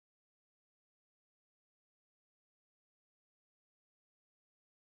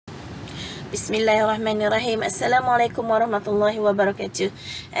Bismillahirrahmanirrahim. Assalamualaikum warahmatullahi wabarakatuh.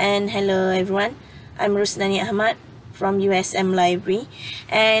 And hello everyone. I'm Rusnani Ahmad from USM Library.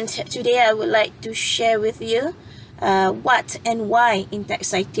 And today I would like to share with you what and why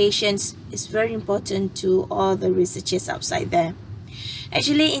in-text citations is very important to all the researchers outside there.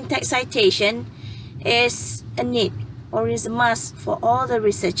 Actually, in-text citation is a need or is a must for all the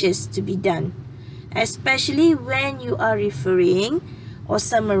researchers to be done, especially when you are referring or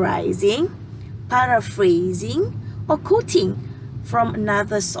summarizing, paraphrasing, or quoting from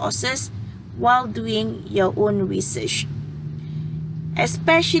another sources while doing your own research.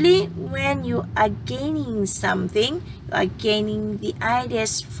 Especially when you are gaining something, you are gaining the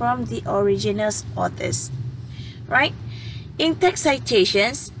ideas from the original authors, right? In-text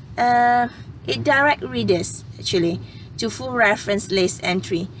citations, it direct readers actually to full reference list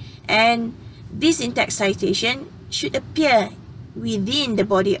entry, and this in-text citation should appear within the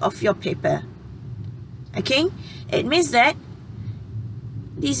body of your paper. Okay, it means that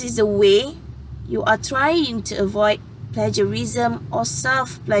this is the way you are trying to avoid plagiarism or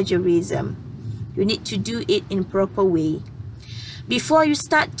self-plagiarism. You need to do it in proper way. Before you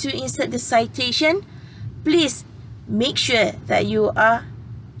start to insert the citation, please make sure that you are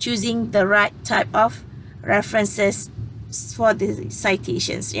choosing the right type of references for the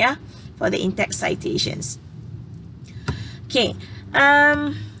citations, yeah, for the in-text citations. Okay,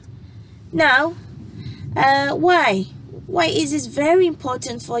 now, why is it very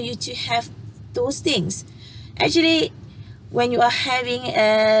important for you to have those things? Actually, when you are having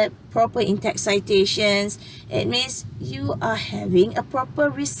a proper in-text citations, it means you are having a proper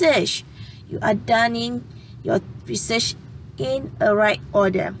research. You are done your research in a right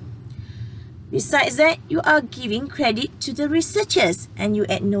order. Besides that, you are giving credit to the researchers and you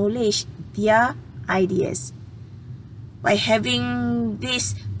acknowledge their ideas. By having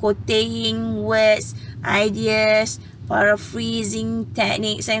this quoting words, ideas, paraphrasing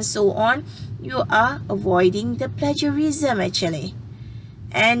techniques and so on, you are avoiding the plagiarism actually.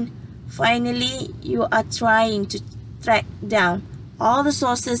 And finally, you are trying to track down all the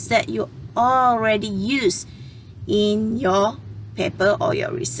sources that you already use in your paper or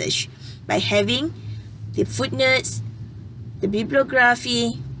your research by having the footnotes, the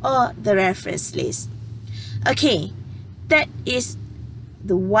bibliography, or the reference list. Okay, that is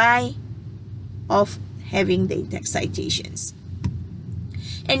the why of having the in-text citations.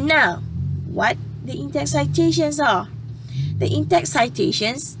 And now, what the in-text citations are? The in-text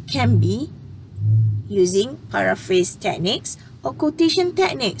citations can be using paraphrase techniques or quotation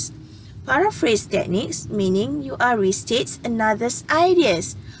techniques. Paraphrase techniques meaning you are restates another's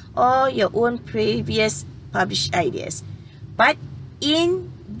ideas or your own previous published ideas, but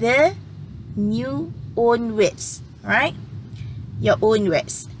in the new own words, right? Your own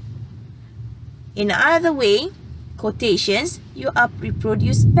words. In other way, quotations, you are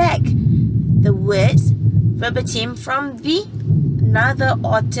reproduce back the words verbatim from the another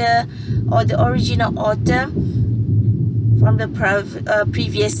author or the original author from the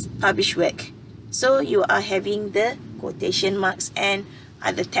previous published work. So you are having the quotation marks and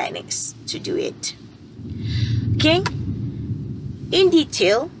other techniques to do it. Okay, in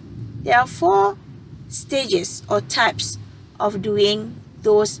detail, there are 4 stages or types of doing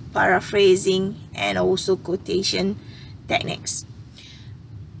those paraphrasing and also quotation techniques.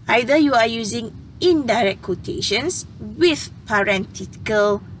 Either you are using indirect quotations with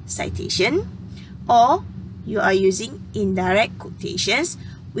parenthetical citation, or you are using indirect quotations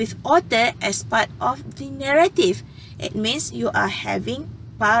with author as part of the narrative. It means you are having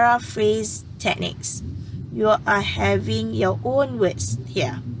paraphrase techniques. You are having your own words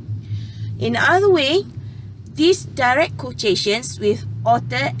here. In other way, these direct quotations with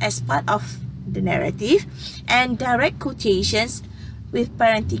author as part of the narrative and direct quotations with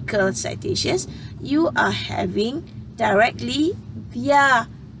parenthetical citations, you are having directly their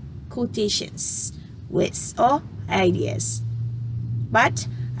quotations, words or ideas. But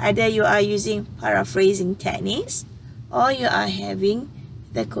either you are using paraphrasing techniques or you are having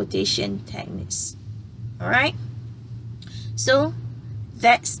the quotation techniques. Alright? So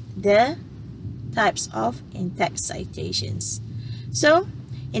that's the types of in-text citations. So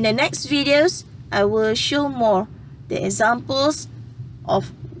in the next videos, I will show more the examples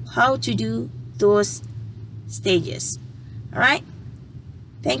of how to do those stages. Alright?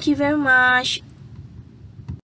 Thank you very much.